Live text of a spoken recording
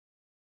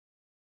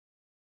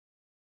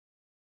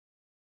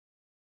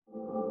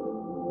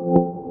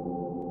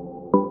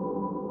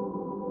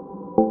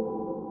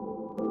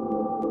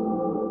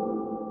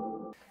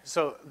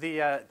So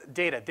the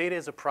data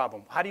is a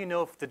problem. How do you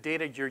know if the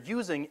data you're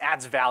using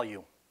adds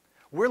value?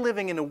 We're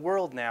living in a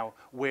world now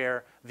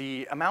where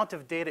the amount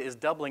of data is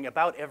doubling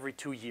about every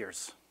 2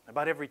 years.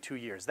 About every 2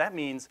 years. That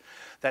means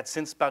that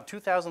since about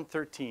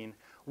 2013,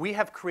 we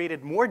have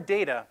created more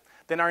data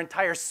than our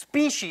entire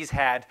species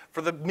had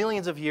for the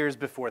millions of years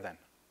before then.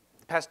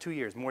 The past 2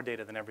 years, more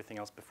data than everything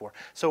else before.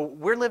 So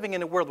we're living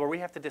in a world where we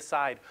have to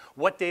decide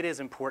what data is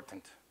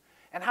important.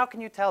 And how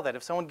can you tell that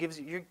if someone gives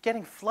you, you're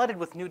getting flooded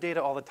with new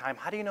data all the time.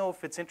 How do you know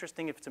if it's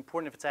interesting, if it's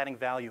important, if it's adding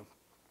value?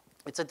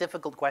 It's a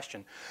difficult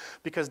question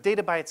because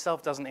data by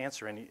itself doesn't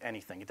answer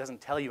anything. It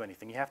doesn't tell you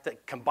anything. You have to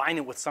combine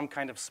it with some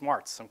kind of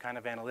smarts, some kind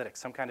of analytics,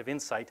 some kind of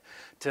insight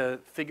to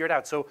figure it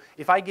out. So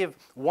if I give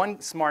one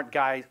smart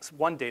guy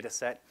one data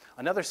set,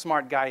 another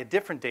smart guy a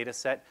different data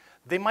set,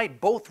 they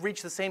might both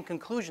reach the same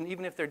conclusion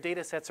even if their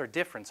data sets are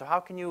different. So how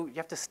can you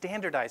have to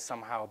standardize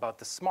somehow about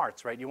the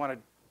smarts, right? You want to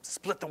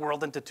split the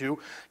world into two,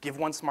 give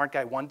one smart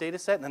guy one data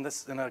set, and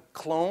then a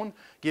clone,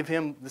 give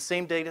him the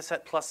same data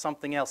set plus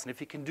something else. And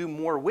if you can do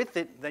more with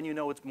it, then you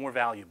know it's more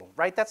valuable,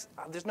 right?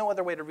 There's no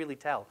other way to really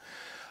tell.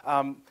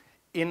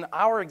 In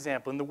our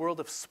example, in the world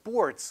of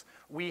sports,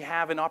 we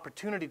have an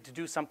opportunity to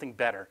do something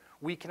better.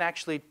 We can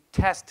actually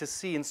test to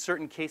see in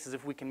certain cases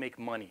if we can make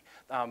money.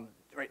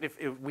 Right?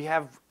 If we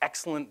have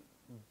excellent,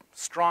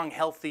 strong,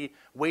 healthy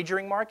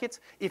wagering markets,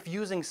 if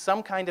using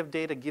some kind of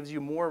data gives you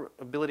more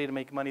ability to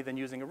make money than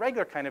using a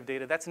regular kind of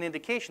data, that's an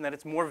indication that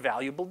it's more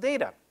valuable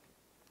data.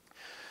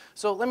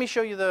 So let me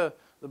show you the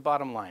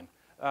bottom line.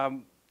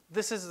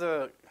 This is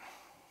the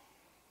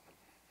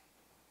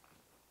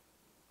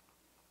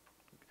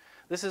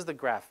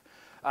graph.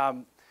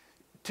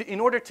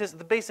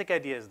 The basic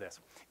idea is this.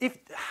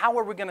 How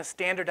are we going to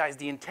standardize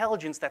the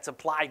intelligence that's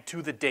applied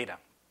to the data?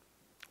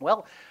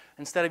 Well,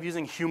 instead of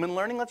using human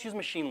learning, let's use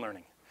machine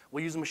learning.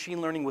 We'll use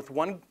machine learning with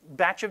one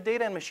batch of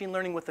data and machine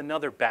learning with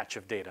another batch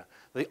of data,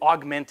 the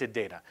augmented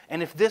data.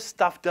 And if this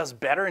stuff does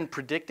better in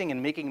predicting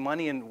and making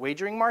money in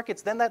wagering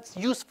markets, then that's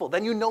useful.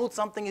 Then you know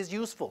something is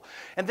useful.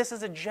 And this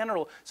is a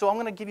general, so I'm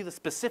going to give you the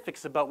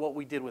specifics about what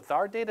we did with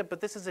our data,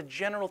 but this is a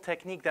general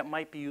technique that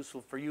might be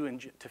useful for you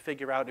to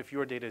figure out if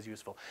your data is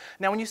useful.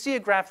 Now, when you see a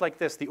graph like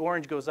this, the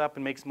orange goes up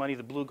and makes money,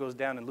 the blue goes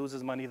down and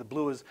loses money. The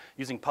blue is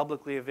using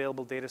publicly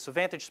available data. So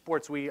Vantage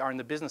Sports, we are in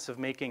the business of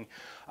making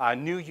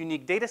new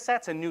unique data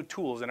sets and new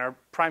tools, and our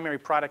primary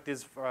product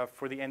is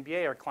for the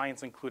NBA. Our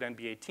clients include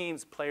NBA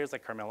teams, players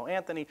like Carmelo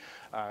Anthony,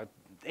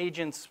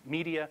 agents,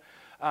 media.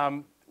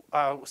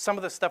 Some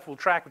of the stuff we'll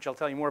track, which I'll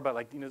tell you more about,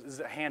 like is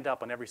a hand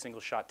up on every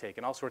single shot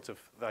taken, all sorts of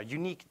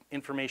unique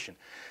information.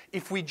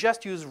 If we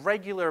just use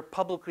regular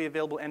publicly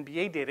available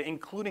NBA data,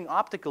 including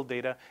optical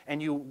data,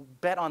 and you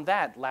bet on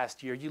that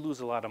last year, you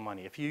lose a lot of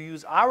money. If you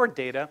use our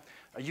data,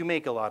 you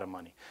make a lot of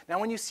money. Now,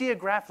 when you see a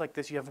graph like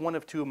this, you have one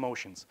of two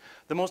emotions.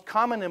 The most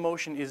common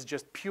emotion is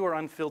just pure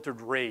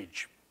unfiltered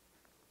rage.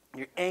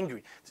 You're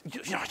angry.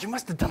 You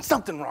must have done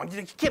something wrong.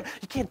 You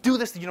can't do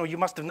this. You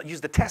must have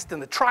used the test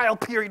and the trial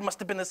period must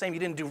have been the same. You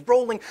didn't do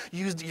rolling.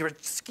 You're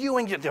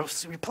skewing.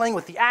 You're playing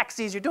with the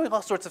axes. You're doing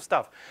all sorts of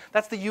stuff.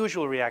 That's the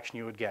usual reaction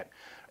you would get.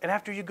 And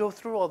after you go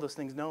through all those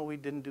things, no, we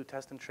didn't do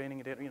test and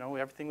training.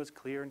 Everything was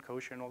clear and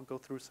kosher, and we'll go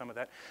through some of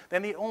that.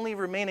 Then the only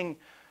remaining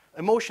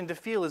emotion to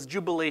feel is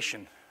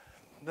jubilation.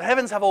 The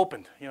heavens have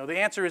opened. The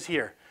answer is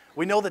here.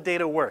 We know the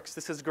data works.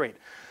 This is great.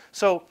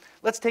 So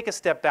let's take a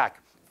step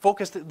back.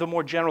 Focus the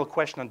more general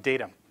question on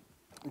data.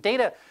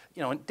 Data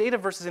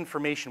versus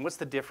information, what's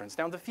the difference?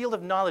 Now, in the field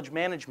of knowledge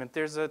management,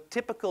 there's a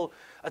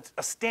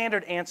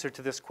standard answer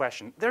to this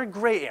question. There are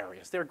gray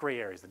areas. There are gray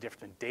areas, the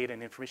difference between data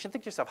and information.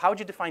 Think to yourself, how would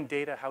you define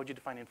data? How would you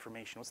define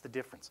information? What's the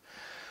difference?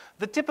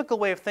 The typical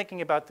way of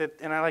thinking about that,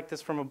 and I like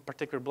this from a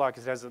particular blog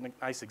because it has a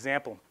nice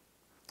example.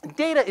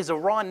 Data is a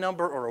raw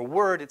number or a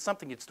word. It's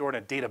something you'd store in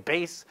a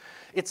database.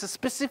 It's a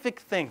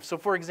specific thing. So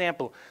for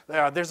example,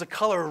 there's a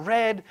color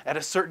red at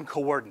a certain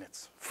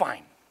coordinates.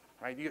 Fine.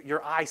 Right?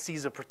 Your eye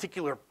sees a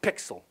particular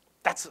pixel.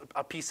 That's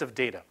a piece of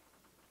data.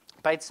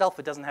 By itself,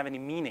 it doesn't have any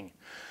meaning.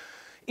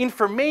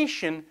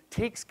 Information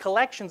takes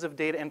collections of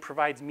data and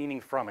provides meaning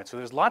from it. So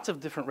there's lots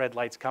of different red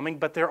lights coming,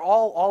 but they're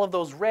all of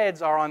those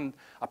reds are on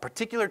a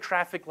particular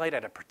traffic light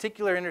at a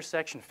particular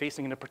intersection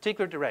facing in a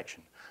particular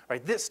direction.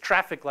 Right? This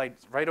traffic light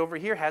right over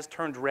here has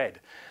turned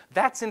red.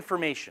 That's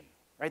information.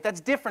 Right?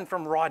 That's different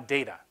from raw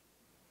data.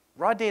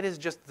 Raw data is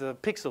just the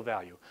pixel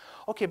value.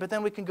 Okay, but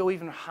then we can go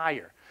even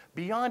higher.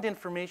 Beyond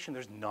information,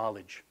 there's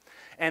knowledge.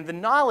 And the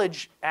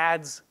knowledge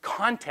adds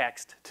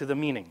context to the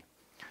meaning.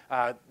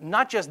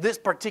 Not just this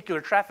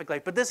particular traffic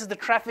light, but this is the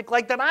traffic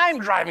light that I'm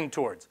driving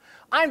towards.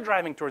 I'm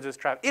driving towards this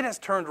traffic. It has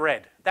turned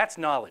red. That's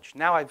knowledge.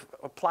 Now I've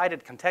applied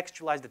it,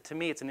 contextualized it to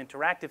me. It's an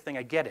interactive thing.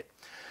 I get it.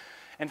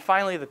 And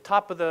finally, the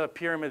top of the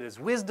pyramid is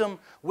wisdom.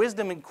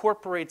 Wisdom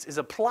is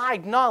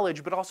applied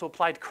knowledge, but also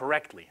applied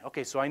correctly.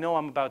 Okay, so I know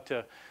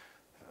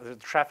the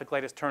traffic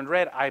light has turned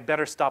red. I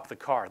better stop the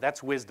car.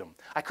 That's wisdom.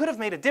 I could have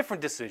made a different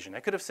decision.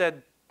 I could have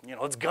said,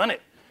 let's gun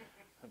it.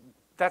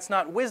 that's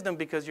not wisdom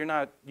because you're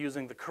not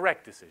using the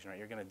correct decision, right?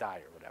 You're going to die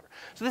or whatever.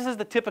 So this is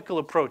the typical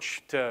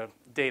approach to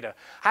data.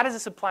 How does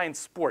this apply in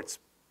sports?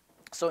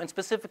 So, and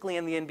specifically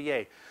in the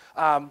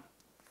NBA,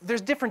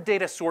 there's different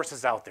data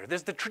sources out there.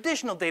 There's the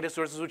traditional data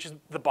sources, which is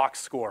the box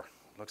score.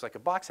 Looks like a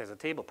box, has a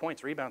table,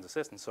 points, rebounds,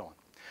 assists, and so on.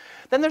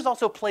 Then there's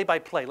also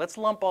play-by-play. Let's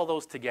lump all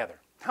those together.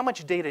 How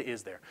much data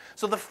is there?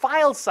 So the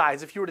file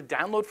size, if you were to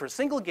download for a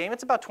single game,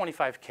 it's about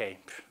 25K,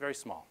 very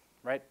small,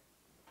 right?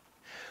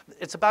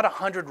 It's about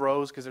 100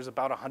 rows, because there's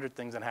about 100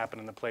 things that happen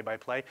in the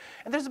play-by-play.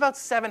 And there's about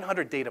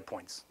 700 data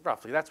points,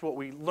 roughly. That's what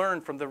we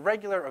learned from the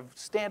regular,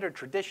 standard,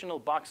 traditional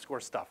box score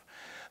stuff.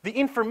 The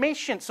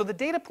information, so the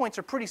data points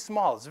are pretty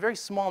small. It's a very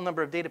small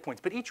number of data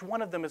points, but each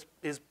one of them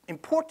is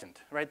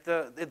important, right?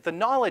 The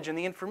knowledge and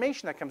the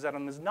information that comes out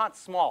of them is not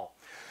small.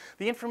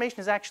 The information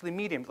is actually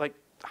medium, like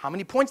how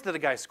many points did a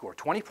guy score?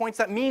 20 points,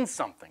 that means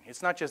something.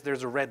 It's not just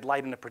there's a red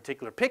light in a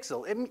particular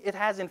pixel. It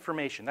has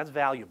information, that's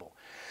valuable.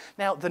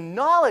 Now, the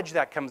knowledge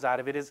that comes out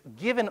of it is,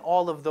 given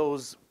all of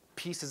those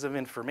pieces of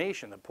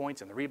information, the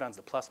points and the rebounds,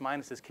 the plus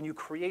minuses, can you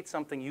create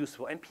something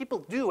useful? And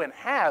people do and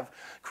have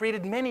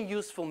created many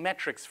useful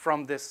metrics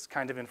from this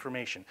kind of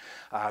information.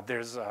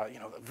 There's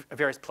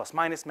various plus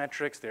minus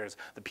metrics, there's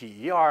the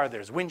PER,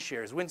 there's win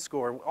shares, win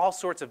score, all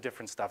sorts of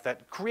different stuff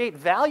that create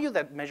value,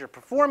 that measure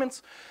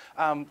performance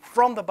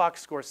from the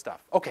box score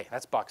stuff. Okay,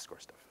 that's box score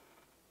stuff.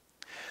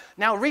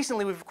 Now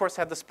recently we've of course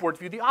had the sport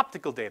view, the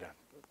optical data,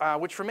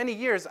 which for many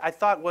years I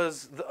thought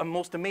was the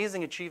most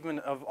amazing achievement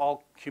of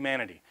all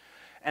humanity.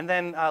 And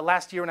then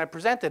last year when I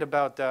presented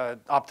about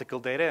optical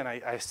data, and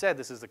I said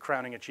this is the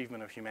crowning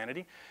achievement of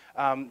humanity,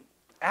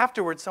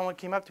 afterwards someone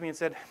came up to me and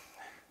said,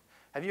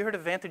 have you heard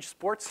of Vantage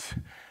Sports?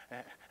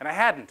 And I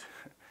hadn't.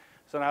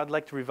 So now I'd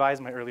like to revise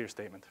my earlier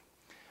statement.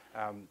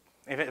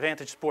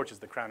 Vantage Sports is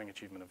the crowning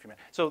achievement of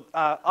humanity. So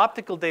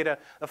optical data,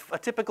 a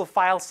typical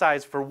file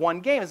size for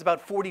one game is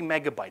about 40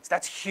 megabytes.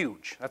 That's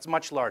huge. That's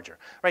much larger.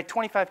 Right?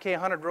 25K,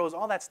 100 rows,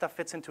 all that stuff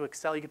fits into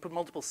Excel. You can put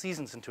multiple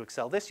seasons into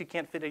Excel. This you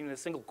can't fit in a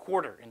single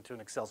quarter into an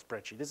Excel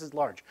spreadsheet. This is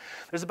large.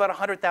 There's about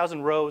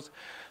 100,000 rows.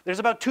 There's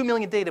about 2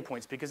 million data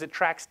points because it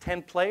tracks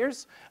 10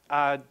 players.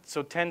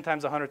 So 10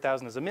 times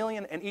 100,000 is a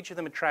million, and each of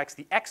them it tracks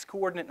the X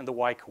coordinate and the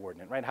Y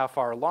coordinate, right? How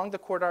far along the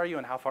court are you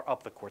and how far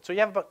up the court. So you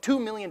have about 2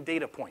 million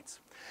data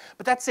points.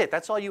 But that's it.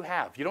 That's all you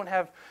have. You don't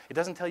have, it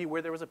doesn't tell you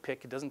where there was a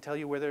pick. It doesn't tell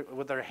you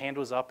whether a hand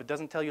was up. It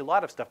doesn't tell you a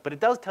lot of stuff. But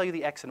it does tell you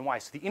the X and Y.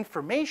 So the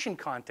information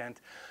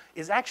content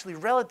is actually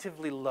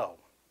relatively low.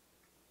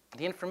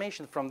 The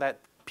information from that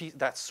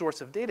source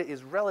of data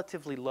is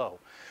relatively low.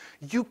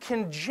 You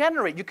can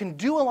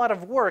do a lot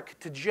of work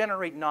to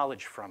generate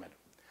knowledge from it.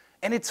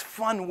 And it's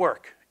fun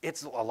work.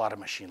 It's a lot of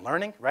machine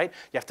learning, right?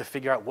 You have to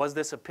figure out, was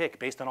this a pick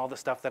based on all the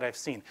stuff that I've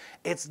seen?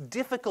 It's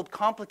difficult,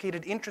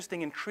 complicated,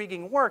 interesting,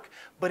 intriguing work,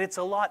 but it's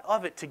a lot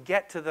of it to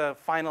get to the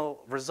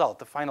final result,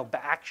 the final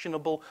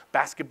actionable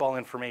basketball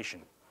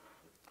information.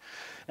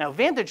 Now,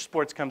 Vantage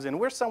Sports comes in.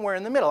 We're somewhere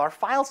in the middle. Our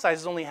file size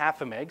is only half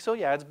a meg, so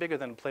yeah, it's bigger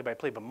than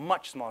play-by-play, but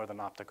much smaller than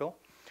optical.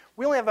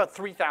 We only have about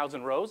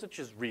 3,000 rows, which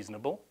is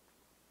reasonable.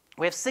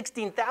 We have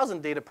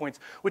 16,000 data points,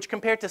 which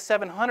compared to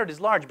 700 is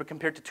large, but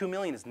compared to 2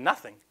 million is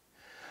nothing.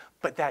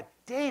 But that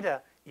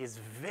data is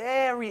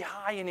very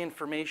high in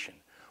information.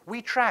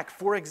 We track,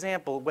 for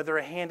example, whether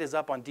a hand is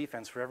up on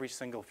defense for every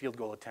single field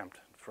goal attempt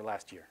for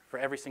last year, for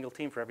every single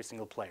team, for every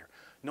single player.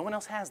 No one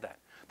else has that.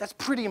 That's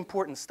pretty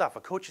important stuff. A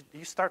coach,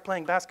 you start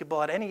playing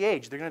basketball at any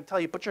age, they're going to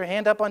tell you, put your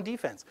hand up on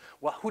defense.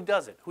 Well, who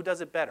does it? Who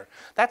does it better?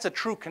 That's a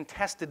true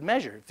contested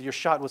measure if your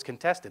shot was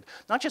contested.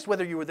 Not just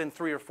whether you're within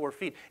 3 or 4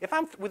 feet. If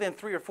I'm within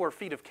 3 or 4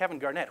 feet of Kevin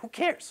Garnett, who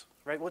cares,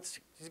 right?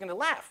 He's going to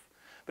laugh.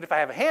 But if I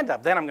have a hand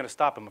up, then I'm going to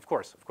stop him, of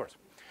course.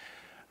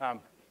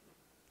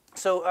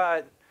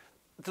 So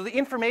the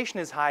information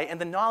is high, and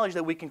the knowledge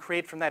that we can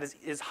create from that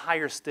is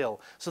higher still.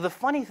 So the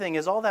funny thing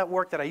is all that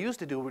work that I used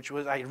to do, which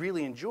was I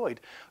really enjoyed,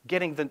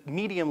 getting the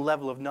medium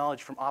level of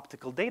knowledge from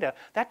optical data,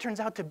 that turns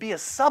out to be a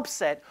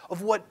subset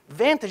of what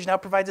Vantage now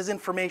provides as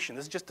information.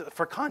 This is just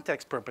for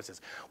context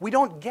purposes. We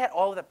don't get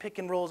all the pick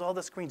and rolls, all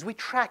the screens. We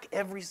track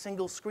every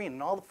single screen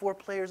and all the 4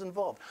 players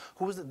involved.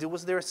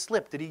 Was there a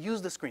slip? Did he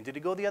use the screen? Did he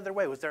go the other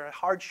way? Was there a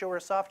hard show or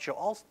a soft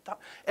show?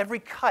 Every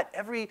cut,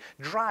 every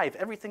drive,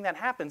 everything that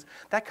happens,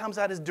 that comes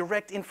out as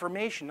direct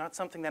information, not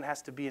something that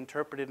has to be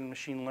interpreted and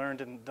machine learned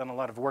and done a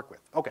lot of work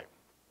with. Okay.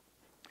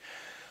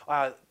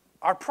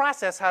 Our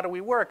process, how do we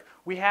work?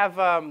 We have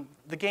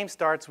the game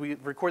starts, we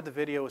record the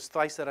video,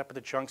 slice that up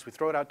into chunks, we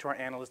throw it out to our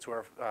analysts, to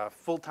our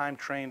full-time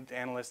trained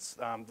analysts.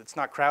 It's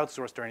not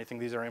crowdsourced or anything.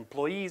 These are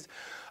employees.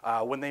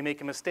 When they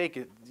make a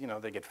mistake,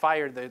 they get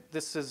fired.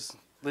 This is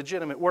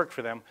legitimate work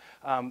for them.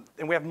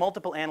 And we have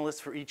multiple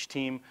analysts for each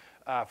team,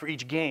 for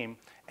each game.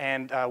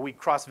 And we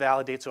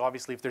cross-validate, so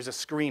obviously if there's a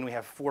screen, we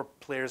have 4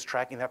 players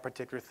tracking that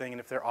particular thing,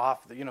 and if they're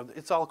off,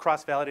 it's all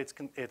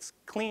cross-validated, it's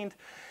cleaned,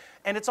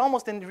 and it's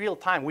almost in real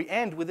time. We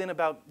end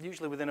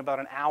usually within about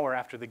an hour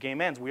after the game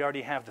ends, we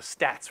already have the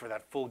stats for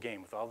that full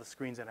game with all the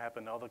screens that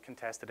happened, all the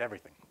contested,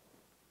 everything.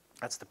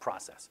 That's the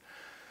process.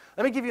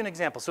 Let me give you an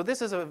example. So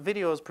this is a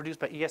video that was produced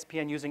by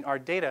ESPN using our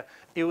data.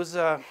 It was,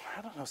 I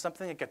don't know,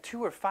 something like a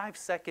 2 or 5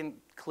 second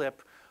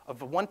clip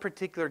of one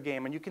particular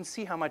game, and you can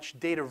see how much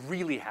data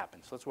really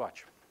happens. Let's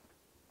watch.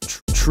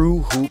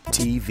 True Hoop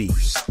TV,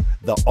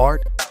 the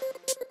art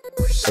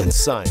and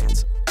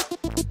science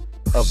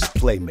of the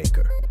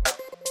playmaker.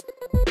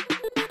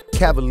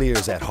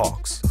 Cavaliers at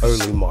Hawks,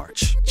 early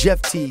March.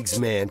 Jeff Teague's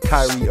man,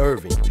 Kyrie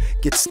Irving,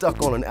 gets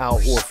stuck on an Al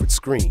Horford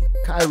screen.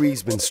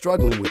 Kyrie's been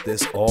struggling with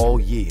this all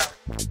year.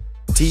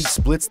 Teague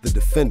splits the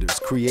defenders,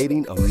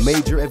 creating a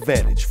major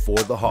advantage for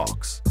the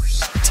Hawks.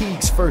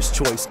 Teague's first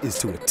choice is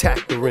to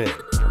attack the rim.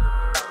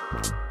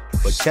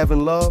 But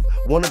Kevin Love,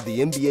 one of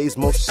the NBA's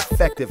most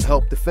effective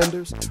help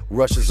defenders,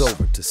 rushes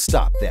over to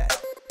stop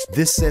that.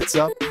 This sets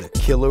up the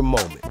killer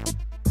moment.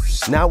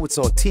 Now it's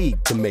on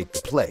Teague to make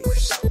the play.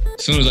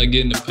 As soon as I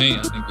get in the paint,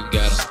 I think we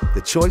got him.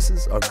 The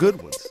choices are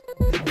good ones.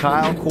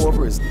 Kyle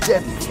Korver is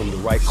deadly from the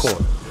right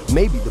corner,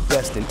 maybe the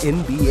best in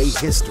NBA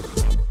history.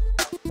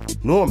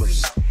 Normally,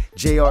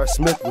 J.R.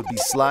 Smith would be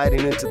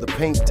sliding into the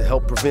paint to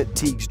help prevent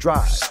Teague's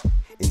drive.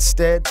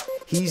 Instead,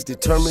 he's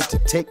determined to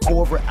take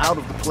Korver out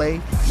of the play,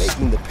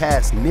 making the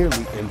pass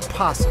nearly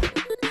impossible.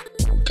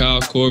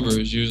 Kyle Korver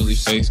is usually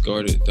face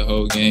guarded the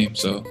whole game,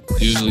 so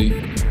usually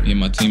me and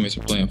my teammates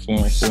are playing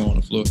 4-on-4 on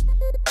the floor.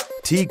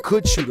 Teague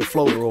could shoot a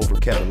floater over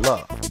Kevin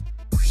Love,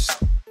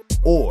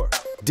 or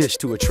dish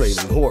to a trailing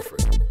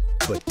Horford.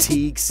 But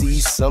Teague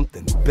sees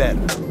something better.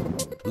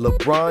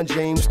 LeBron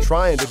James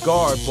trying to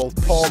guard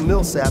both Paul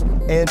Millsap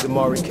and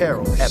DeMarre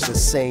Carroll at the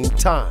same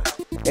time.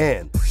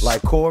 And,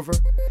 like Korver,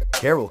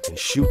 Carroll can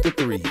shoot the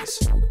threes.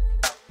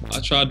 I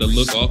tried to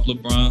look off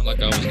LeBron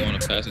like I was going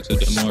to pass it to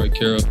DeMarre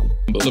Carroll.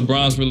 But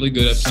LeBron's really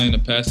good at playing the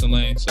passing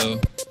lane, so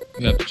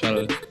you have to try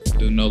to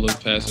do no-look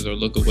passes or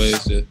look away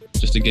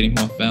just to get him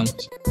off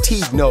balance.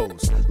 Teague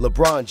knows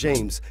LeBron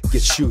James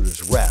gets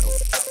shooters rattled.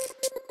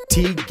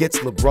 Teague gets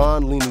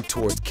LeBron leaning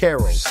towards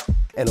Carroll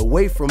and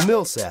away from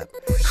Millsap,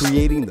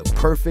 creating the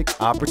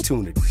perfect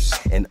opportunity,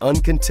 an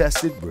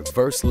uncontested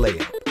reverse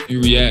layup.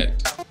 You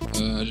react.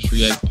 I just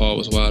react. Paul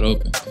was wide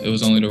open. It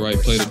was only the right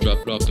play to drop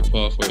it off to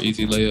Paul for an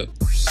easy layup.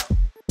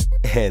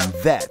 And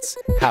that's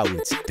how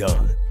it's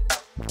done.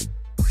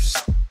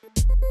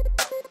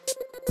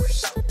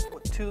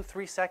 2,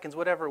 3 seconds,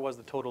 whatever it was,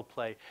 the total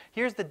play.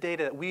 Here's the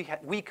data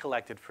that we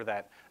collected for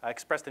that,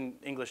 expressed in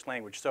English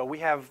language. So we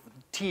have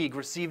Teague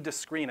received a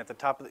screen at the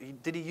top of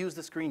did he use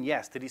the screen?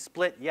 Yes. Did he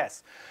split?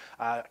 Yes.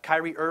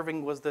 Kyrie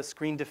Irving was the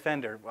screen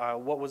defender.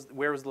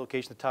 Where was the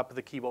location at the top of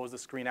the key? What was the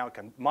screen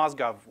outcome?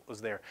 Mozgov was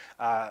there.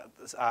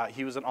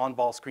 He was an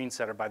on-ball screen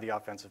setter by the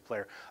offensive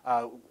player.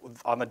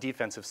 On the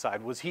defensive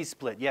side, was he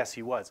split? Yes,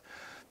 he was.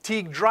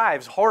 Teague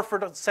drives.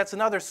 Horford sets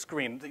another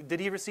screen.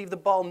 Did he receive the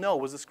ball? No.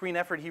 Was a screen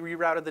effort? He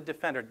rerouted the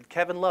defender.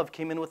 Kevin Love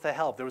came in with the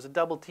help. There was a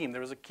double team. There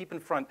was a keep in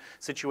front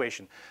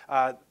situation.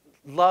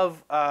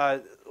 Love,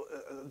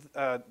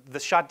 the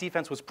shot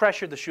defense was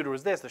pressured. The shooter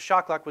was this. The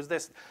shot clock was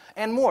this,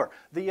 and more.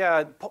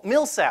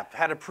 Millsap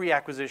had a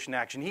pre-acquisition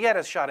action. He had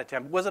a shot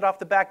attempt. Was it off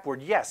the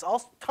backboard? Yes.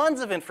 Tons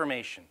of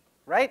information.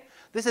 Right?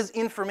 This is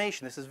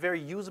information. This is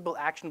very usable,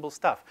 actionable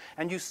stuff.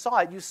 And you saw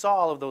it. You saw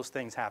all of those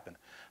things happen.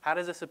 How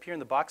does this appear in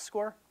the box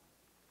score?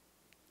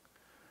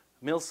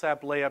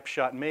 Millsap layup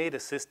shot made,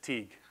 assist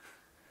Teague.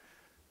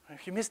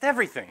 You missed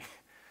everything,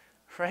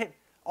 right?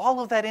 All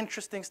of that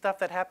interesting stuff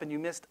that happened, you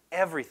missed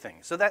everything.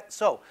 So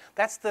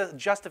that's the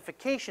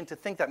justification to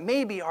think that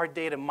maybe our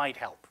data might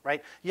help,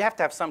 right? You have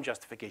to have some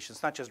justification.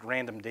 It's not just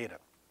random data.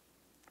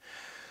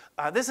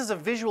 This is a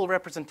visual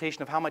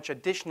representation of how much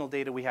additional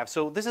data we have.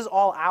 So this is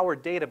all our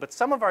data, but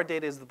some of our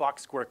data is the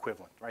box score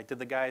equivalent, right? Did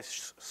the guy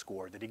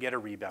score? Did he get a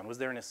rebound? Was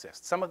there an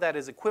assist? Some of that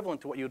is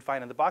equivalent to what you would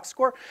find in the box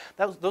score.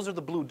 Those are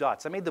the blue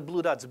dots. I made the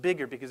blue dots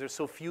bigger because there's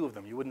so few of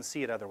them. You wouldn't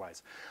see it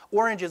otherwise.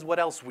 Orange is what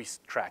else we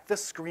track. The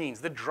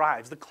screens, the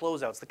drives, the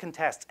closeouts, the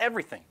contests,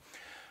 everything.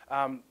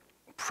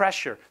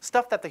 Pressure,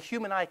 stuff that the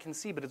human eye can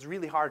see, but it's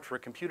really hard for a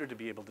computer to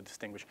be able to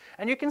distinguish.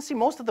 And you can see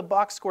most of the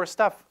box score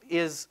stuff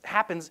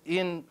happens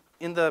in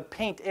the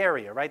paint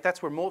area, right?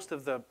 That's where most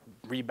of the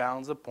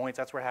rebounds, the points,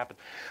 that's where it happens.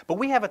 But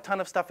we have a ton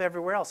of stuff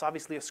everywhere else.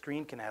 Obviously, a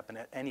screen can happen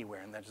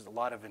anywhere, and there's a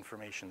lot of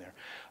information there.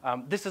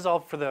 This is all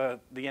for the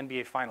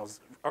NBA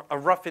Finals. A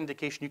rough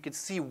indication. You can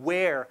see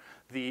where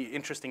the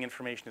interesting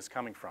information is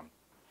coming from.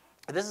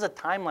 This is a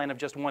timeline of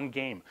just one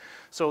game.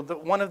 So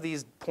one of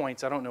these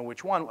points, I don't know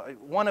which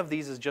one of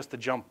these is just the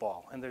jump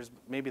ball. And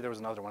maybe there was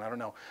another one, I don't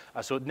know.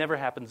 So it never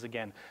happens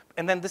again.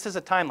 And then this is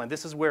a timeline.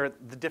 This is where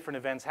the different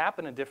events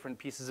happen and different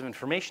pieces of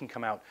information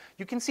come out.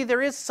 You can see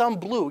there is some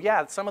blue.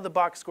 Yeah, some of the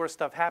box score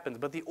stuff happens.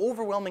 But the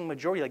overwhelming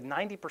majority, like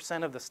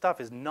 90% of the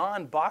stuff, is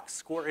non-box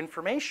score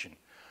information,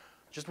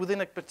 just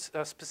within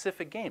a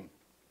specific game.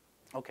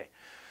 OK.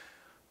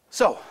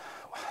 So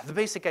the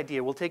basic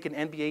idea, we'll take an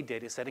NBA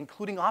data set,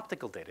 including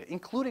optical data,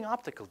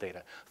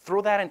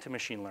 throw that into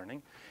machine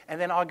learning,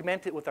 and then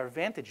augment it with our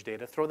Vantage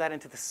data, throw that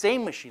into the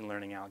same machine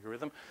learning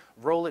algorithm,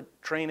 roll it,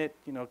 train it,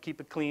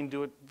 keep it clean,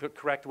 do it the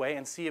correct way,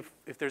 and see if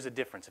there's a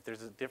difference,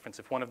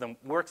 if one of them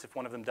works, if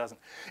one of them doesn't.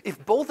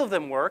 If both of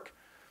them work,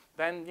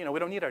 then we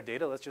don't need our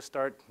data. Let's just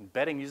start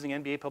betting using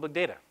NBA public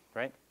data,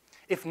 right?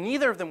 If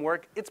neither of them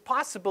work, it's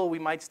possible we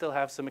might still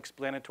have some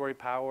explanatory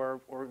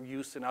power or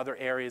use in other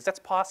areas. That's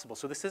possible.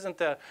 So this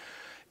isn't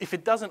if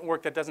it doesn't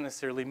work, that doesn't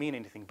necessarily mean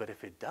anything. But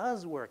if it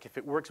does work, if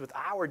it works with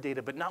our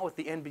data but not with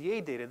the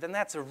NBA data, then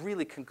that's a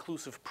really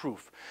conclusive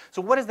proof.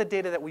 So what is the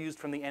data that we used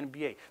from the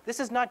NBA? This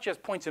is not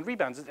just points and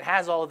rebounds. It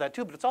has all of that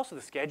too, but it's also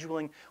the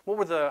scheduling.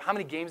 How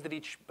many games did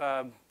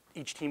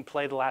each team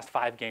play the last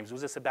 5 games?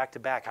 Was this a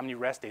back-to-back? How many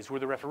rest days? Who were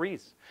the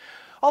referees?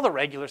 All the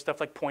regular stuff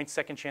like points,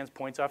 second chance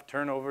points off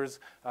turnovers,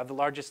 the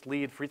largest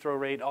lead, free throw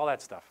rate, all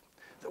that stuff.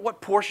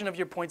 What portion of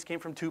your points came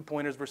from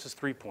 2-pointers versus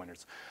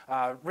 3-pointers?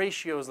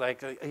 Ratios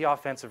like the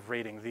offensive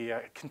rating,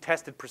 the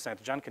contested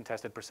percentage,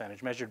 uncontested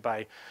percentage, measured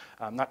by,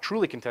 not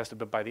truly contested,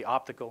 but by the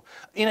optical.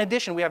 In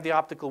addition, we have the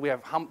optical, we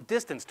have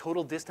distance,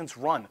 total distance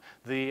run,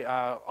 the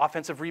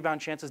offensive rebound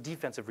chances,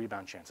 defensive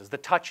rebound chances, the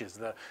touches,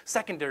 the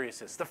secondary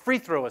assists, the free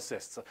throw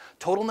assists,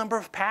 total number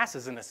of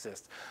passes and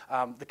assists,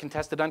 the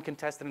contested,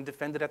 uncontested, and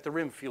defended at the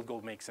rim field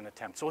goal makes an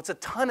attempt. So it's a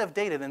ton of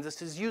data, and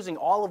this is using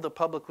all of the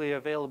publicly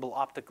available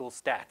optical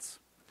stats.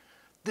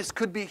 This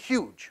could be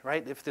huge,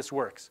 right, if this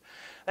works.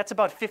 That's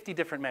about 50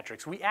 different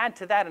metrics. We add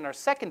to that in our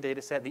second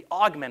data set, the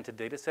augmented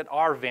data set,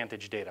 our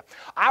Vantage data.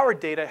 Our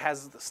data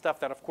has stuff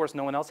that, of course,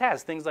 no one else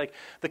has, things like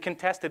the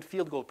contested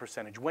field goal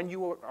percentage. When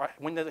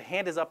the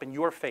hand is up in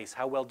your face,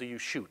 how well do you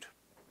shoot?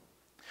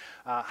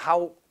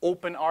 How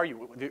open are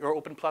you, your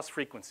open plus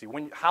frequency?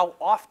 How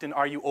often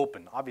are you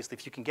open? Obviously,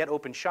 if you can get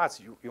open shots,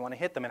 you want to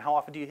hit them. And how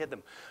often do you hit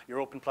them? Your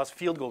open plus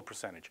field goal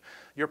percentage.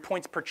 Your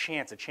points per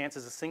chance. A chance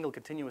is a single,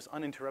 continuous,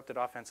 uninterrupted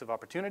offensive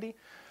opportunity.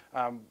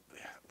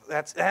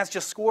 That's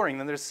just scoring.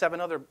 Then there's 7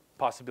 other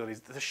possibilities.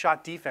 The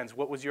shot defense.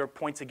 What was your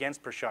points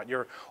against per shot?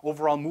 Your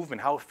overall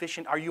movement. How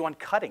efficient are you on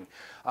cutting?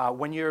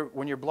 When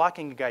you're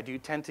blocking a guy, do you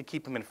tend to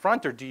keep him in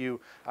front, or do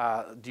you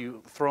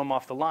throw him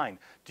off the line?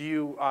 Do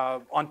you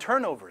on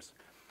turnovers?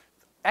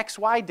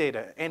 XY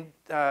data and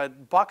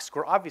box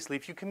score. Obviously,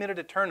 if you committed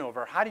a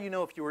turnover, how do you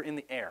know if you were in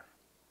the air?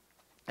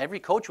 Every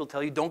coach will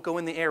tell you don't go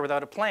in the air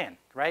without a plan,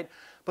 right?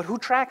 But who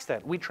tracks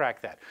that? We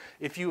track that.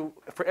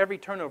 For every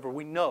turnover,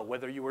 we know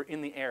whether you were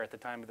in the air at the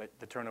time that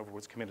the turnover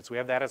was committed. So we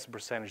have that as a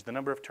percentage, the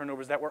number of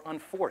turnovers that were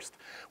unforced,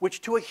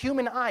 which to a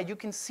human eye, you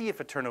can see if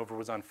a turnover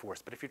was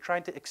unforced. But if you're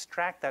trying to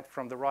extract that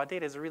from the raw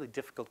data, it's a really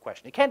difficult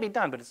question. It can be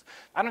done, but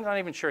I'm not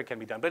even sure it can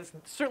be done. But it's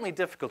certainly a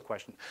difficult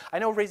question. I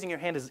know raising your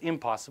hand is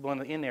impossible,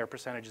 and the in-air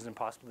percentage is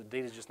impossible. The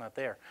data is just not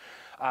there.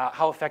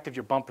 How effective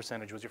your bump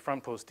percentage was, your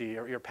front post D,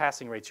 your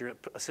passing rates, your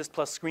assist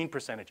plus screen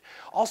percentage.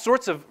 All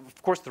sorts of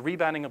course, the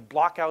rebounding of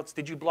blockouts.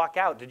 Did you block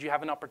out? Did you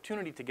have an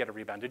opportunity to get a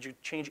rebound? Did you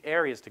change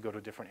areas to go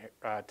to different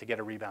to get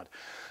a rebound?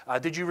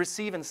 Did you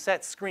receive and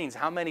set screens?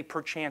 How many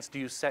per chance do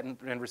you set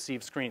and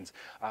receive screens?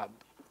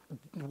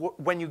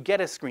 When you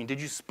get a screen, did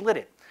you split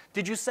it?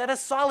 Did you set a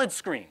solid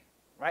screen?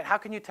 Right? How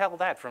can you tell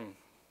that from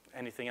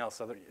anything else?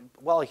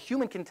 Well, a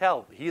human can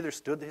tell. He either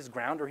stood his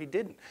ground or he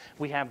didn't.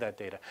 We have that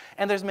data.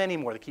 And there's many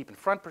more. The keep in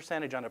front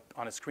percentage on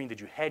a screen.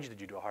 Did you hedge? Did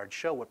you do a hard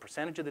show? What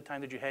percentage of the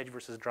time did you hedge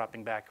versus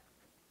dropping back?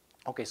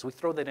 Okay, so we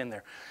throw that in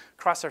there,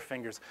 cross our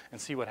fingers, and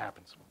see what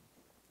happens.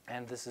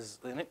 And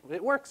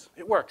it works.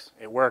 It works.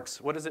 It works.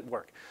 What does it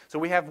work? So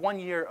we have 1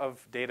 year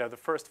of data. The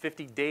first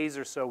 50 days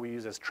or so we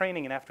use as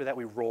training, and after that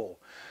we roll.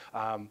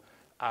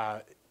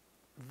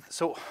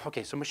 So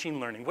machine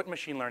learning. What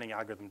machine learning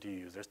algorithm do you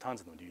use? There's tons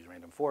of them. Do you use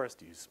random forest?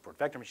 Do you use support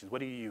vector machines? What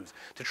do you use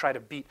to try to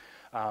beat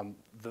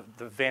the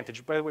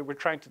Vantage? By the way, we're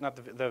trying to, not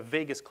the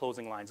Vegas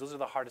closing lines. Those are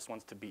the hardest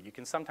ones to beat. You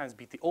can sometimes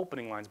beat the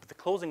opening lines, but the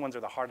closing ones are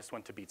the hardest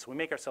one to beat. So we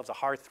make ourselves a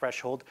hard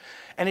threshold,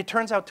 and it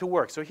turns out to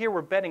work. So here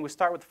we're betting. We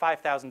start with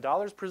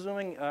 $5,000,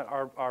 presuming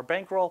our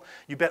bankroll.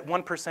 You bet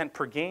 1%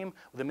 per game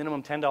with a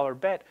minimum $10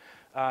 bet.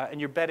 And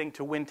you're betting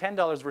to win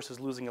 $10 versus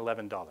losing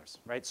 $11,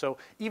 right? So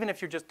even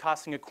if you're just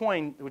tossing a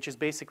coin, which is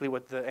basically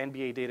what the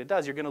NBA data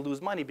does, you're going to lose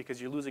money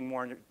because you're losing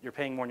more, and you're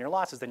paying more on your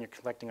losses than you're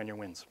collecting on your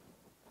wins.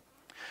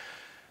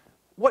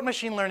 What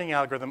machine learning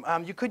algorithm?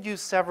 You could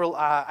use several.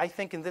 I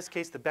think in this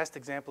case, the best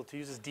example to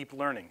use is deep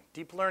learning.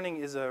 Deep learning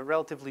is a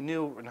relatively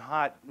new and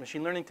hot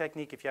machine learning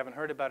technique. If you haven't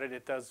heard about it,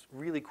 it does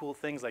really cool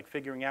things like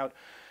figuring out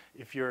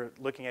if you're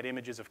looking at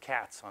images of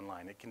cats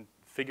online. It can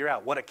figure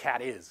out what a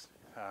cat is.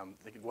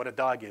 What a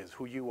dog is,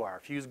 who you are.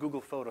 If you use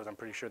Google Photos, I'm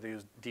pretty sure they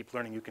use deep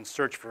learning. You can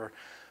search for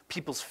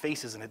people's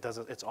faces, and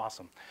it's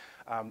awesome.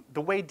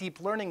 The way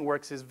deep learning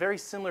works is very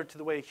similar to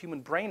the way a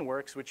human brain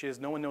works, which is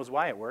no one knows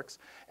why it works.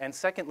 And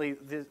secondly,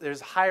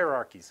 there's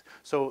hierarchies.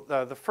 So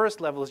the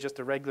first level is just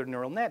a regular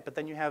neural net, but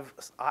then you have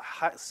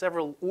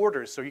several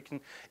orders, so you can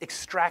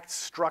extract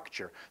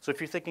structure. So if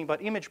you're thinking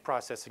about image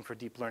processing for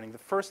deep learning, the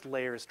first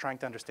layer is trying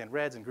to understand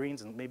reds and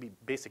greens and maybe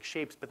basic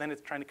shapes, but then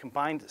it's trying to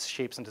combine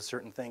shapes into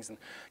certain things and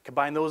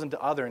combine those into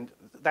other. And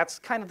that's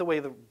kind of the way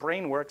the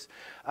brain works.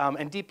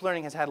 And deep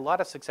learning has had a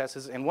lot of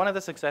successes. And one of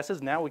the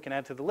successes, now we can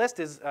add to the list,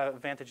 is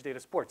Vantage Data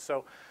Sports.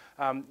 So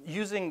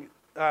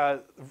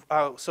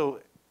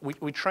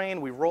we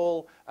train, we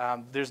roll.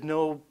 There's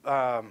no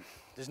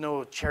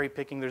cherry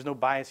picking. There's no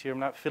bias here. I'm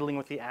not fiddling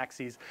with the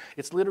axes.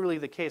 It's literally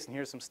the case, and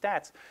here's some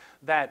stats,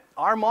 that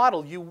our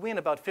model, you win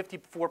about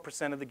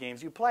 54% of the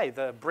games you play.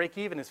 The break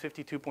even is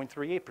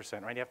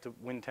 52.38%, right? You have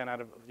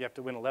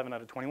to win 11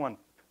 out of 21.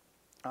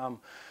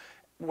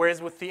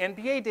 Whereas with the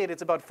NBA data,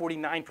 it's about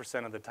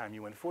 49% of the time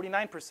you win.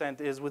 49%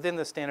 is within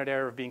the standard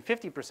error of being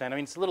 50%. I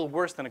mean, it's a little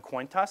worse than a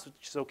coin toss,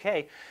 which is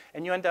okay.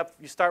 And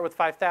you start with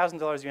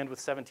 $5,000, you end with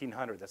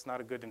 $1,700. That's not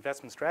a good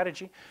investment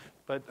strategy,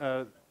 but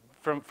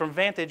from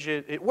Vantage,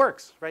 it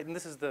works, right? And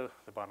this is the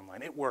bottom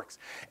line. It works.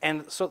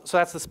 And so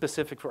that's the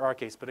specific for our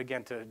case. But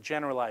again, to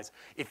generalize,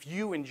 if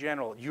you, in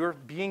general, you're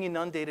being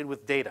inundated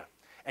with data,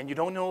 and you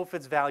don't know if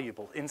it's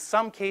valuable. In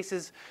some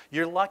cases,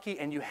 you're lucky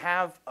and you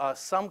have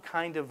some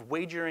kind of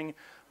wagering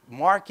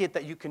market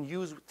that you can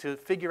use to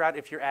figure out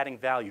if you're adding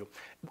value.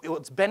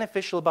 What's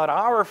beneficial about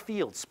our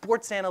field,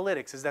 sports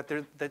analytics, is that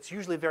that's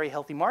usually a very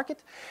healthy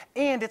market,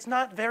 and it's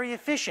not very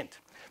efficient.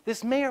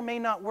 This may or may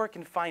not work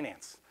in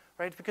finance.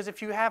 Right? Because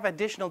if you have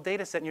additional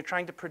data set and you're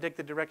trying to predict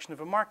the direction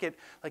of a market,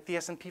 like the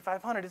S&P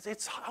 500,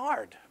 it's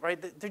hard,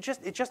 right?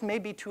 It just may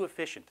be too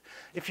efficient.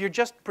 If you're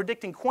just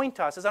predicting coin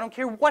tosses, I don't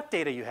care what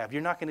data you have,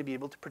 you're not going to be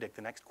able to predict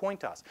the next coin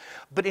toss.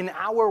 But in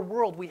our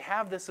world, we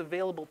have this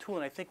available tool,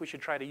 and I think we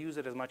should try to use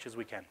it as much as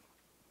we can.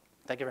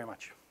 Thank you very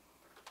much.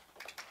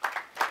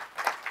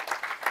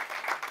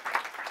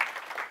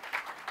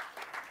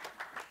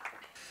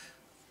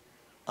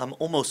 I'm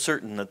almost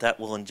certain that that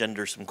will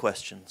engender some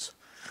questions.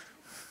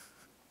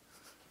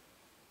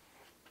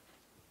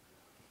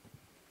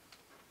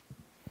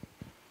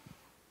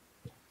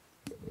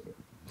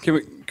 Can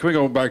we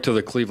go back to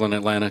the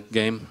Cleveland-Atlanta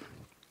game?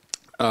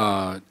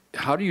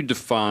 How do you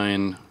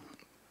define?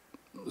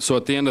 So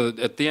at the end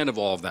of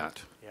all of that,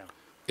 Yeah.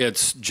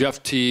 It's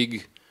Jeff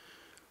Teague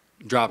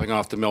dropping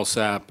off the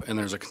Millsap, and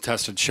there's a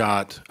contested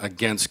shot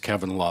against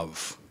Kevin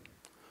Love.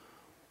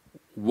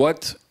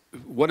 What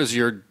does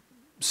your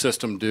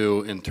system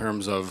do in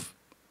terms of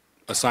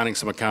assigning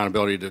some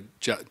accountability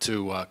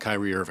to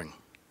Kyrie Irving?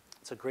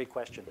 It's a great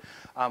question.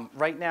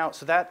 Right now,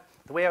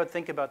 the way I would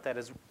think about that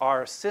is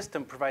our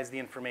system provides the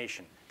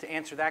information. To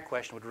answer that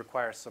question would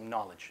require some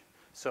knowledge.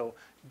 So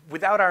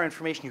without our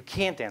information, you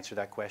can't answer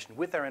that question.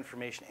 With our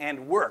information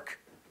and work,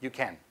 you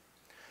can.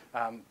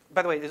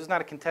 By the way, this is not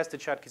a contested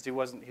shot because he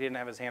didn't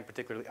have his hand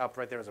particularly up.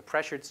 Right there was a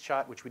pressured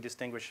shot, which we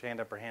distinguish hand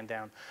up or hand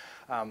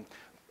down.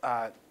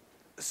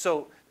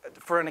 So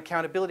for an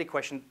accountability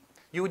question,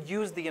 you would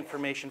use the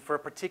information for a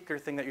particular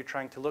thing that you're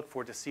trying to look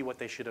for to see what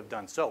they should have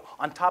done. So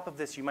on top of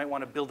this, you might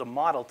want to build a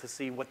model to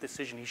see what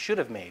decision he should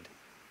have made,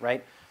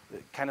 right?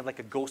 Kind of like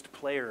a ghost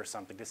player or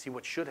something to see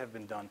what should have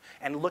been done.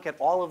 And look at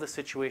all of the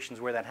situations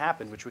where that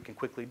happened, which we can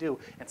quickly do,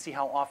 and see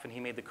how often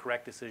he made the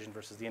correct decision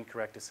versus the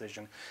incorrect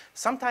decision.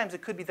 Sometimes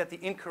it could be that the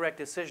incorrect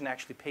decision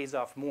actually pays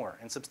off more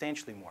and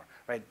substantially more,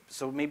 right?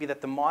 So maybe that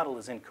the model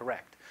is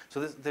incorrect.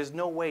 So there's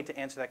no way to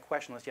answer that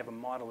question unless you have a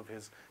model of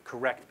his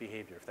correct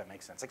behavior, if that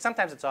makes sense. Like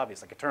sometimes it's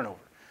obvious, like a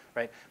turnover,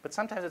 right? But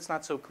sometimes it's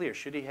not so clear.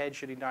 Should he hedge?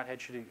 Should he not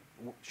hedge?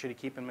 Should he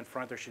keep him in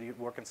front, or should he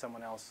work on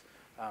someone else?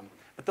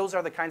 But those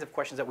are the kinds of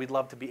questions that we'd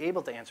love to be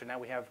able to answer. Now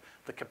we have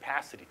the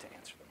capacity to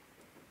answer them.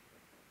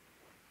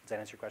 Does that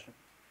answer your question?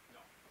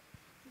 No.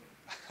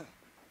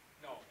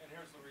 No, and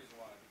here's the reason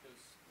why.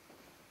 Because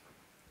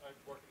I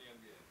work in the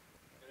NBA,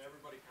 and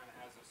everybody kind of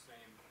has the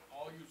same,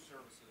 all use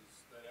services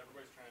that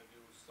everybody's trying to do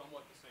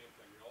somewhat the same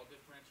thing. We all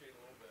differentiate a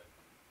little bit,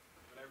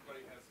 but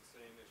everybody has the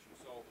same issue.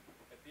 So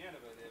at the end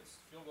of it, it's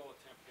field goal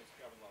attempt against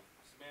Kevin Love.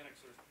 Semantics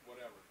or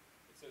whatever.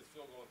 It says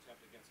field goal attempt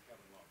against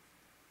Kevin Love.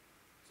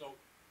 So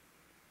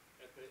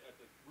at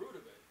the root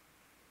of it,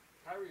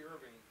 Kyrie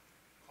Irving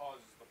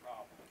causes the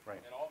problem. Right.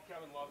 And all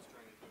Kevin Love's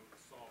trying to do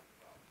is solve the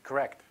problem.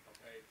 Correct.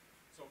 Okay?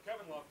 So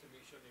Kevin Love, to me,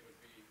 shouldn't even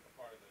be a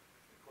part of the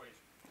equation.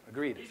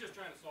 Agreed. He's just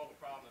trying to solve a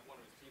problem that one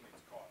of his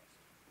teammates caused.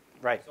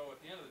 Right. So at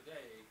the end of the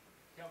day,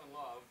 Kevin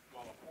Love,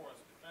 while a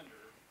porous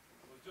defender,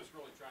 was just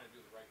really trying to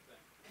do the right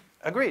thing.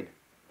 Agreed.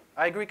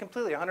 I agree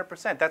completely, 100%.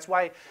 That's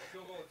why.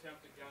 So field goal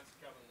attempt against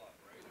Kevin Love,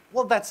 right?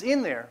 Well, that's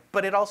in there,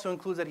 but it also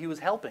includes that he was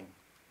helping,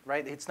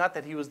 right? It's not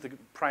that he was the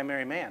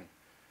primary man.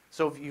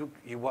 So if you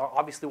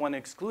obviously want to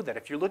exclude that.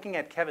 If you're looking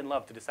at Kevin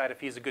Love to decide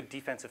if he's a good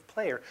defensive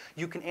player,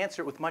 you can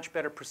answer it with much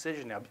better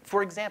precision now.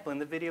 For example, in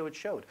the video it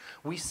showed,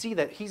 we see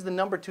that he's the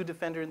 #2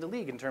 defender in the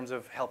league in terms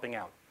of helping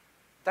out.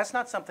 That's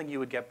not something you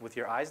would get with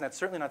your eyes, and that's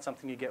certainly not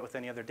something you get with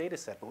any other data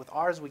set. But with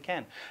ours, we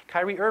can.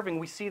 Kyrie Irving,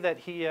 we see that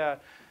he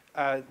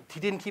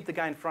didn't keep the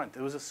guy in front.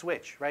 It was a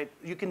switch, right?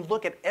 You can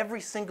look at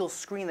every single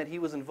screen that he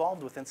was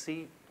involved with and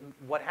see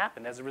what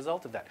happened as a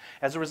result of that.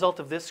 As a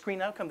result of this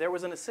screen outcome, there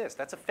was an assist.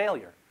 That's a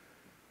failure,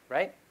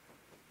 right?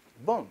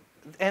 Boom.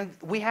 And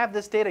we have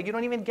this data. You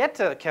don't even get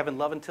to Kevin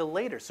Love until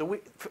later. So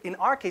in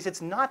our case,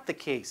 it's not the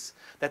case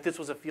that this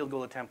was a field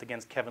goal attempt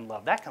against Kevin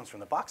Love. That comes from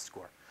the box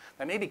score.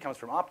 That maybe comes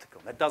from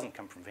optical. That doesn't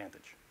come from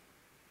Vantage.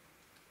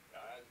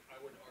 I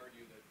would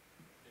argue that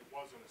it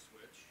wasn't a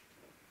switch.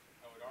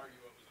 I would argue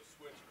it was a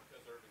switch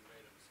because Irving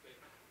made a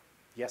mistake.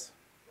 Yes.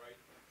 Right?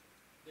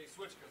 They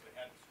switched because they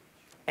had to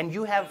switch. And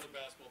you have. The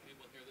basketball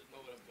people in here,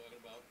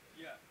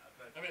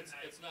 I mean,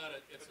 it's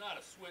not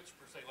a switch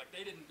per se. Like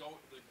they didn't go.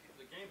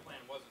 The game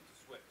plan wasn't to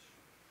switch.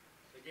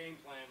 The game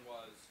plan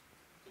was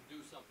to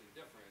do something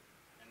different,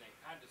 and they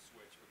had to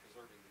switch because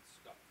Irving gets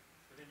stuck.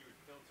 But then you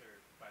would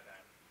filter by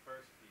that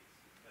first piece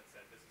that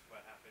said this is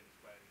what happens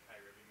when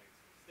Kyrie Irving makes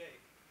a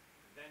mistake,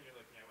 and then you're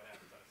looking at what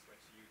happens on a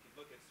switch. So you could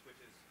look at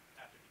switches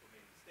after people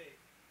made a mistake,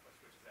 or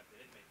switches after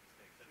they didn't make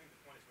mistakes. So I think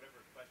the point is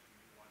whatever question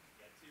you want to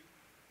get to,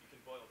 you can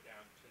boil it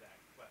down to that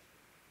question.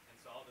 And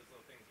so all those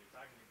little things you're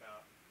talking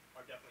about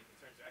are definitely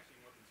concerns. They're actually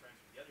more concerns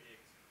from the other day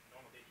because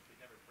normal day you could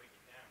never break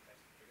it down to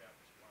actually figure out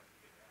what you wanted to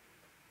figure out.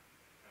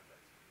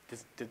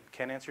 Did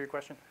Ken answer your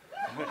question?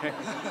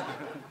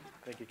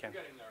 Thank you, Ken.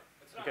 We're getting there.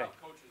 It's not Okay.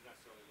 how coaches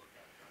necessarily look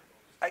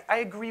at it. I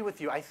agree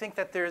with you. I think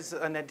that there's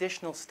an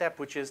additional step,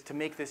 which is to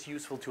make this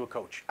useful to a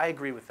coach. I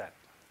agree with that,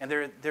 and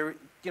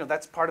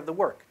that's part of the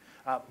work.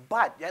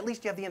 But at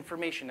least you have the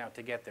information now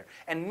to get there.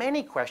 And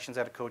many questions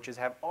that coaches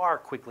have are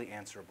quickly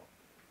answerable.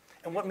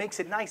 And what makes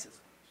it nice is,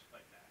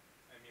 Like that.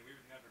 I mean, we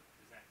would never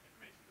present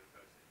information to the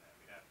coach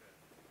like that.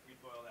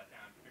 We'd boil that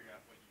down, figure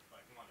out what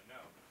you want to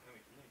know, and then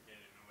we communicate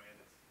it in a way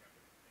that's,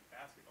 in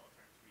basketball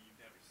terms, where you'd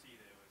never see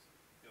that it was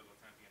field goal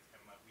times against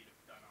Kevin Love. We'd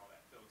have done all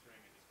that filtering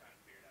and just kind of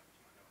figured out what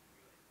you want to know and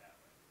relate it that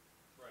way.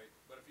 Right.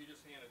 But if you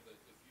just handed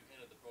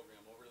the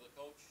program over to the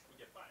coach, We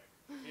get fired.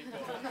 he'd go.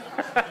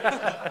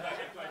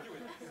 That's what I do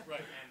with this.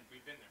 Right. And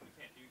we've been there. We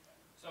can't do that.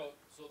 So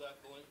that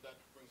brings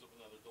up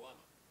another dilemma.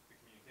 The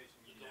communication.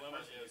 The You need that dilemma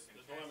person who is can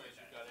you've translate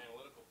got that.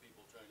 analytical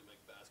people trying to make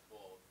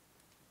basketball.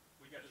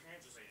 We got to just-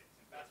 translate it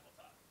in basketball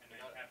talk, and then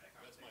got it. have that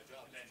That's conversation. my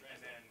job, And is to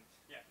then,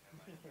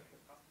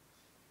 translate.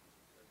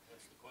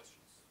 That's the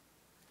questions.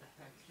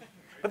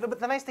 but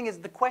the nice thing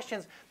is the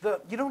questions,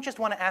 you don't just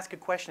want to ask a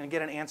question and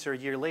get an answer a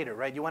year later,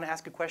 right? You want to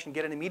ask a question,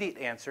 get an immediate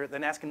answer,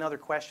 then ask another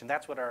question.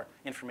 That's what our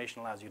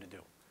information allows you to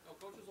do. No,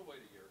 coaches will wait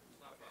a year. It's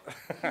not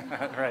a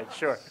problem. Right,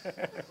 sure.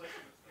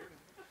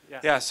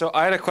 Yeah, so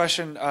I had a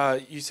question.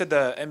 You said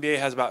the NBA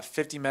has about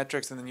 50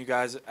 metrics, and then you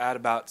guys add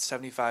about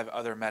 75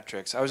 other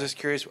metrics. I was just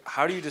curious,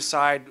 how do you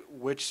decide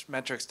which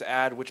metrics to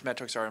add, which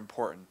metrics are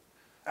important?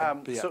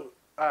 But yeah.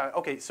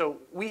 Okay, so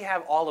we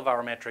have all of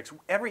our metrics.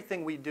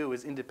 Everything we do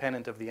is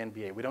independent of the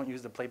NBA. We don't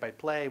use the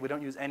play-by-play. We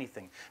don't use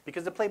anything.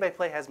 Because the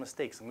play-by-play has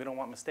mistakes, and we don't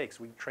want mistakes.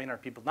 We train our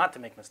people not to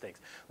make mistakes.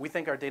 We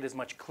think our data is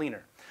much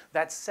cleaner.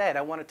 That said,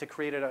 I wanted to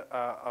create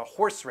a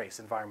horse race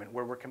environment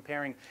where we're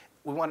comparing.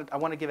 I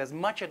want to give as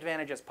much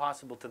advantage as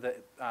possible to the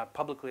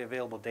publicly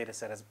available data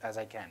set as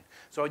I can.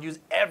 So I'd use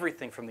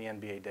everything from the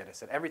NBA data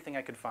set, everything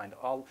I could find,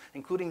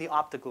 including the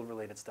optical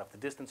related stuff, the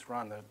distance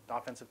run, the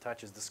offensive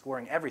touches, the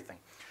scoring, everything.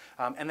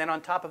 And then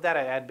on top of that,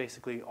 I add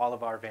basically all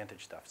of our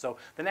Vantage stuff. So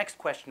the next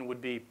question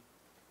would be,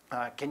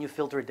 can you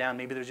filter it down?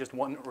 Maybe there's just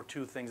one or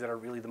two things that are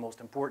really the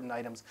most important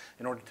items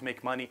in order to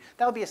make money.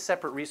 That would be a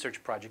separate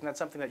research project, and that's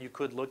something that you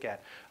could look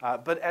at.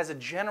 But as a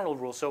general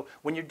rule, so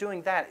when you're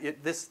doing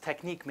that, this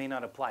technique may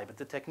not apply, but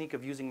the technique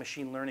of using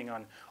machine learning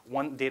on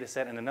one data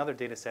set and another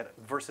data set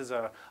versus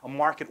a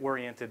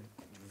market-oriented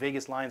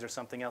Vegas lines or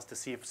something else to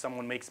see if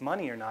someone makes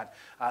money or not,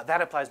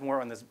 that applies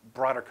more on this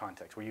broader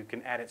context where you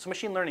can add it. So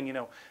machine learning,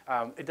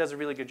 it does a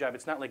really good job.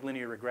 It's not like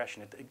linear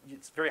regression.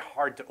 It's very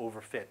hard to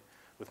overfit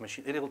with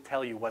machine. It'll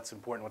tell you what's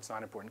important, what's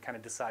not important, kind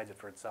of decides it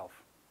for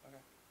itself.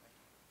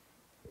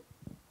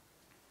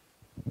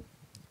 Okay.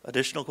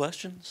 Additional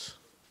questions?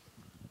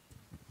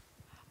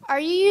 Are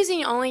you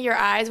using only your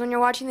eyes when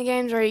you're watching the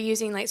games, or are you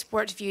using like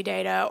sports view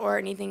data or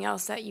anything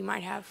else that you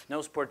might have?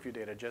 No sport view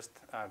data, just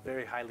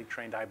very highly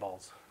trained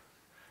eyeballs.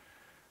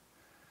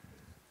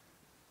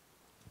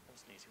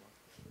 That's an easy one.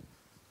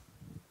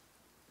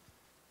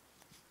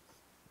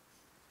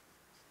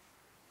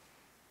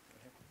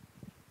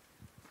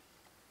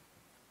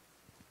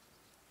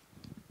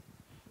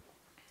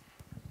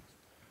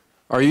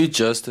 Are you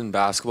just in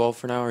basketball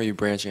for now, or are you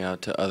branching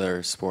out to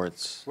other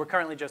sports? We're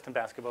currently just in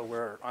basketball.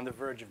 We're on the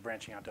verge of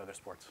branching out to other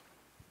sports.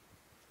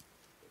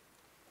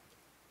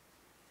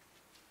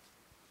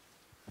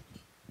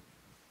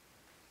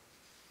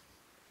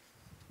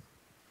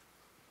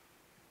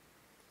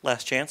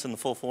 Last chance in the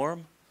full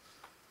forum.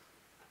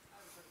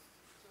 So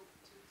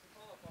to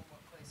follow up on what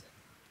Clay said,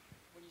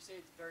 when you say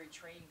it's very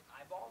trained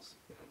eyeballs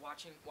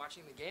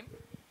watching the game,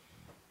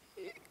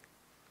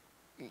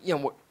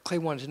 what Clay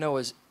wanted to know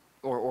is,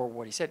 or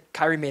what he said,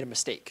 Kyrie made a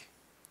mistake.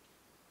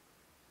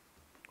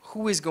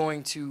 Who is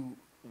going to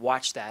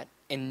watch that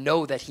and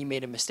know that he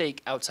made a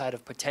mistake outside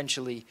of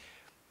potentially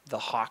the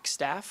Hawks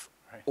staff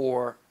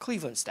or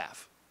Cleveland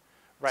staff,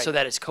 Right. so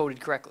that it's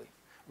coded correctly?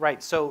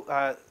 Right.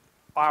 So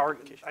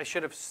I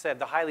should have said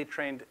the highly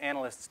trained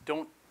analysts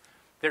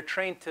they're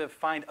trained to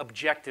find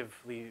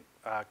objectively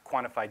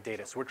quantified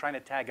data. So we're trying to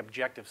tag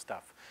objective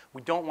stuff.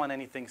 We don't want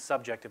anything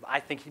subjective. I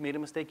think he made a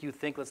mistake. You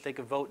think, let's take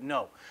a vote.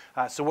 No.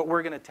 So what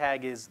we're going to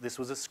tag is this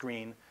was a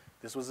screen.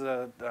 This was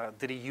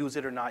did he use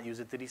it or not use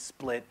it? Did he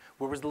split?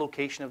 Where was the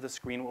location of the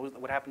screen?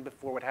 What happened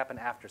before? What happened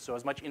after? So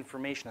as much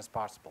information as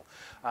possible.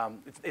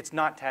 It's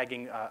not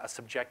tagging a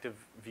subjective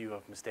view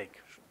of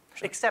mistake.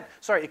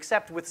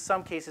 Except with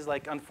some cases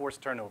like unforced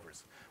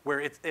turnovers, where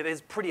it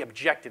is pretty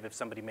objective if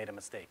somebody made a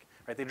mistake,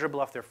 right? They dribble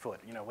off their foot,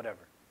 you know, whatever.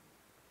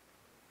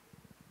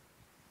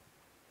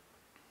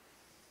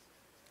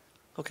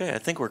 Okay, I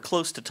think we're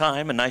close to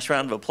time. A nice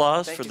round of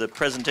applause for the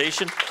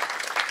presentation.